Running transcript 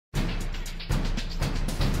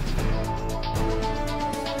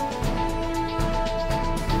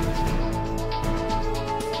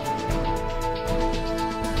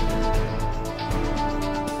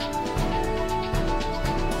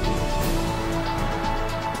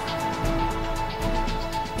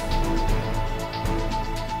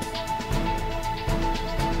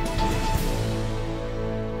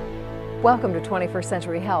Welcome to 21st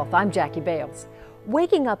Century Health. I'm Jackie Bales.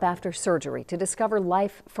 Waking up after surgery to discover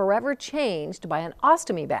life forever changed by an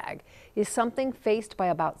ostomy bag is something faced by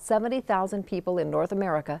about 70,000 people in North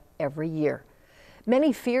America every year.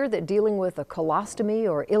 Many fear that dealing with a colostomy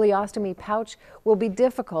or ileostomy pouch will be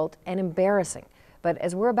difficult and embarrassing. But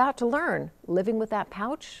as we're about to learn, living with that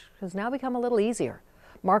pouch has now become a little easier.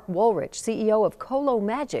 Mark Woolrich, CEO of Colo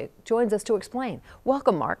Majic, joins us to explain.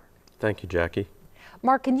 Welcome, Mark. Thank you, Jackie.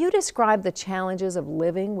 Mark, can you describe the challenges of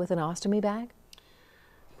living with an ostomy bag?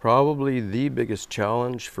 Probably the biggest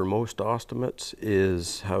challenge for most ostomates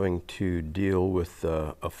is having to deal with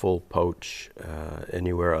a full pouch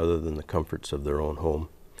anywhere other than the comforts of their own home.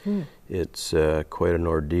 It's quite an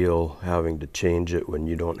ordeal having to change it when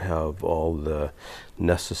you don't have all the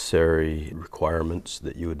necessary requirements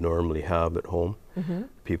that you would normally have at home.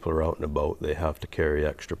 People are out and about, they have to carry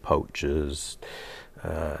extra pouches,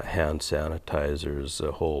 hand sanitizers,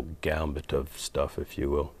 a whole gambit of stuff, if you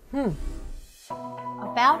will.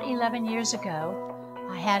 About 11 years ago,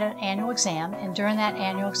 I had an annual exam, and during that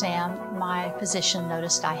annual exam, my physician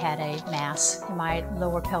noticed I had a mass in my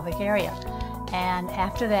lower pelvic area. And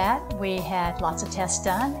after that, we had lots of tests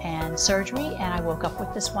done and surgery, and I woke up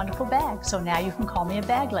with this wonderful bag. So now you can call me a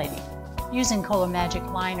bag lady. Using Colo Majic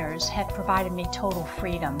liners have provided me total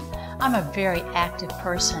freedom. I'm a very active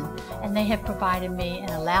person, and they have provided me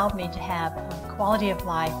and allowed me to have a quality of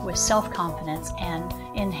life with self-confidence and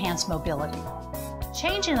enhanced mobility.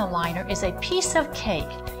 Changing the liner is a piece of cake,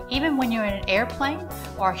 even when you're in an airplane,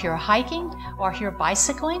 or if you're hiking, or if you're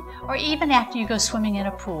bicycling, or even after you go swimming in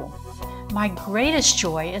a pool. My greatest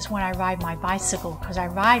joy is when I ride my bicycle, because I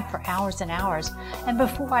ride for hours and hours. And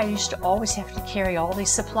before, I used to always have to carry all these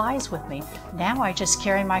supplies with me. Now I just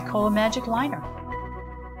carry my Colo Majic liner.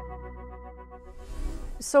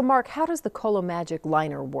 So Mark, how does the Colo Majic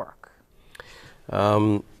liner work?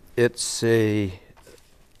 It's a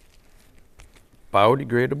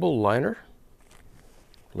biodegradable liner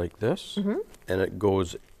like this, and it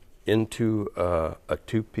goes into a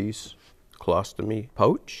two-piece colostomy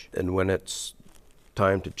pouch, and when it's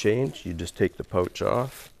time to change, you just take the pouch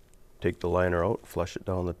off, take the liner out, flush it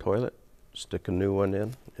down the toilet, stick a new one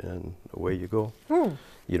in, and away you go.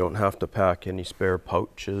 You don't have to pack any spare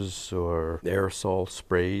pouches or aerosol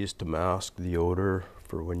sprays to mask the odor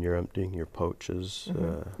for when you're emptying your pouches.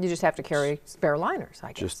 You just have to carry spare liners,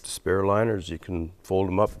 I guess. Just spare liners. You can fold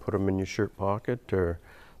them up, put them in your shirt pocket, or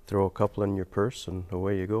throw a couple in your purse, and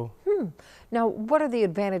away you go. Now, what are the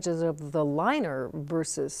advantages of the liner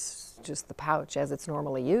versus just the pouch as it's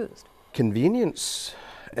normally used? Convenience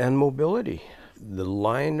and mobility. The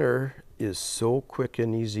liner is so quick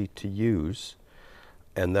and easy to use,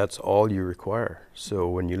 and that's all you require. So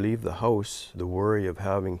when you leave the house, the worry of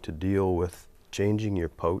having to deal with changing your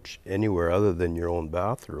pouch anywhere other than your own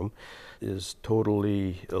bathroom is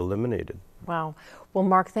totally eliminated. Wow. Well,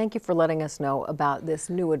 Mark, thank you for letting us know about this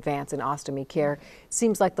new advance in ostomy care.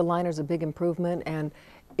 Seems like the liner's a big improvement, and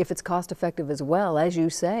if it's cost effective as well, as you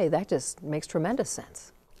say, that just makes tremendous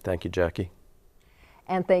sense. Thank you, Jackie.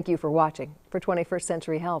 And thank you for watching. For 21st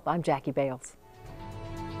Century Health, I'm Jackie Bales.